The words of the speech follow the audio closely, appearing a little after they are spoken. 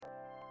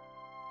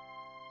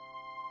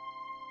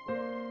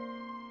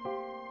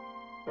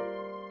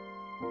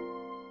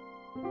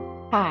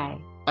Hi,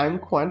 I'm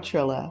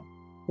Quantrilla.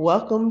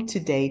 Welcome to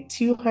day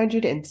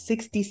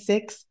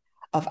 266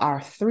 of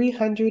our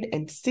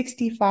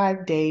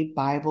 365-day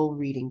Bible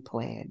reading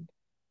plan.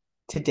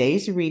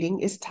 Today's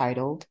reading is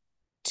titled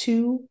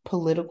Two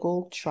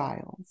Political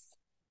Trials.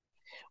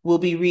 We'll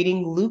be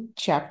reading Luke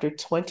chapter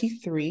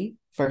 23,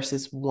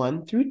 verses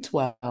 1 through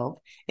 12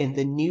 in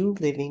the New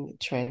Living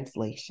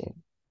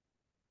Translation.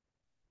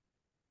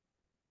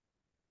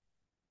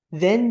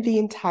 Then the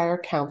entire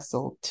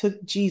council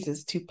took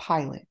Jesus to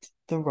Pilate,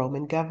 the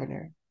Roman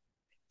governor.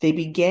 They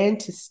began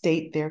to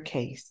state their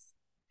case.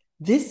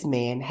 This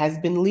man has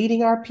been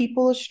leading our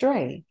people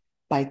astray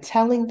by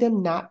telling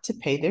them not to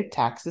pay their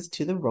taxes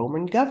to the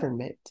Roman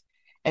government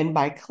and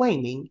by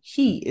claiming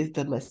he is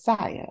the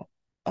Messiah,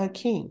 a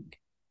king.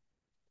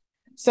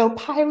 So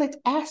Pilate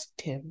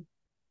asked him,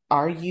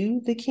 "Are you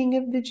the king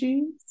of the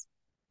Jews?"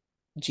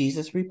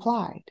 Jesus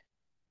replied,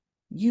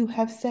 "You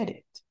have said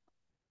it."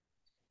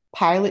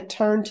 Pilate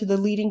turned to the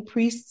leading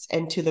priests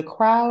and to the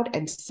crowd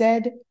and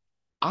said,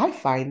 "I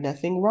find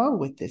nothing wrong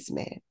with this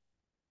man."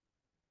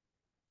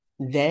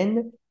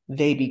 Then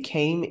they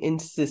became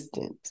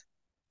insistent.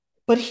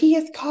 "But he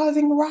is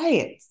causing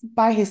riots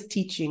by his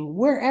teaching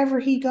wherever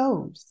he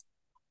goes,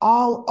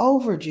 all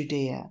over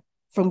Judea,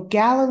 from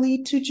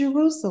Galilee to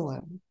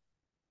Jerusalem."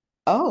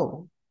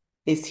 "Oh,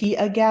 is he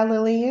a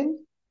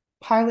Galilean?"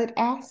 Pilate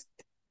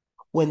asked.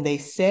 When they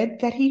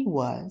said that he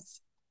was,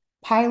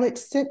 Pilate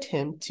sent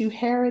him to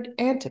Herod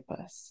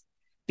Antipas,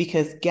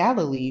 because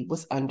Galilee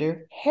was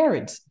under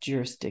Herod's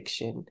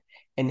jurisdiction,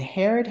 and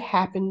Herod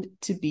happened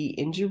to be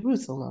in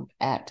Jerusalem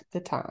at the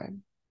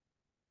time.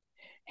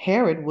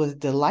 Herod was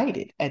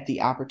delighted at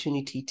the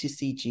opportunity to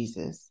see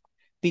Jesus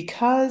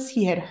because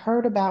he had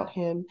heard about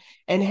him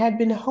and had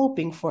been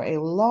hoping for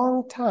a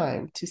long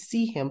time to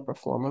see him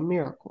perform a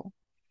miracle.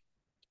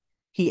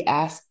 He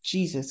asked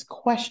Jesus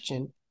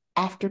question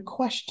after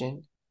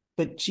question,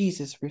 but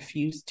Jesus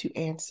refused to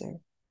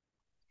answer.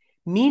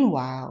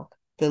 Meanwhile,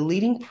 the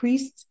leading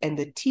priests and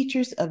the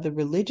teachers of the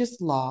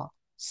religious law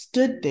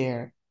stood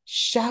there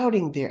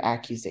shouting their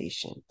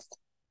accusations.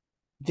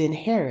 Then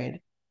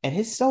Herod and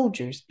his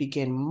soldiers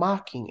began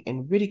mocking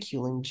and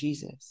ridiculing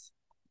Jesus.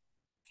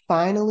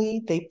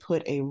 Finally, they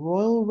put a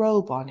royal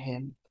robe on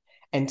him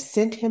and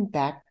sent him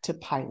back to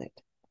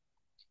Pilate.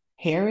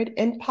 Herod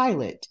and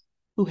Pilate,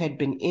 who had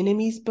been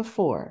enemies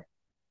before,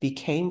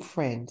 became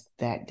friends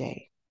that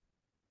day.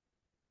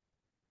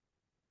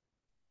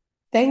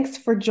 Thanks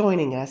for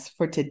joining us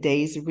for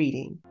today's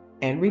reading.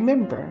 And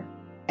remember,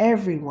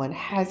 everyone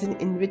has an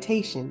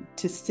invitation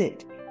to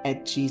sit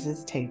at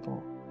Jesus'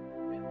 table.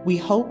 We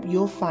hope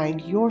you'll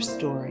find your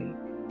story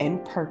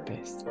and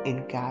purpose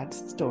in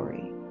God's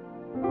story.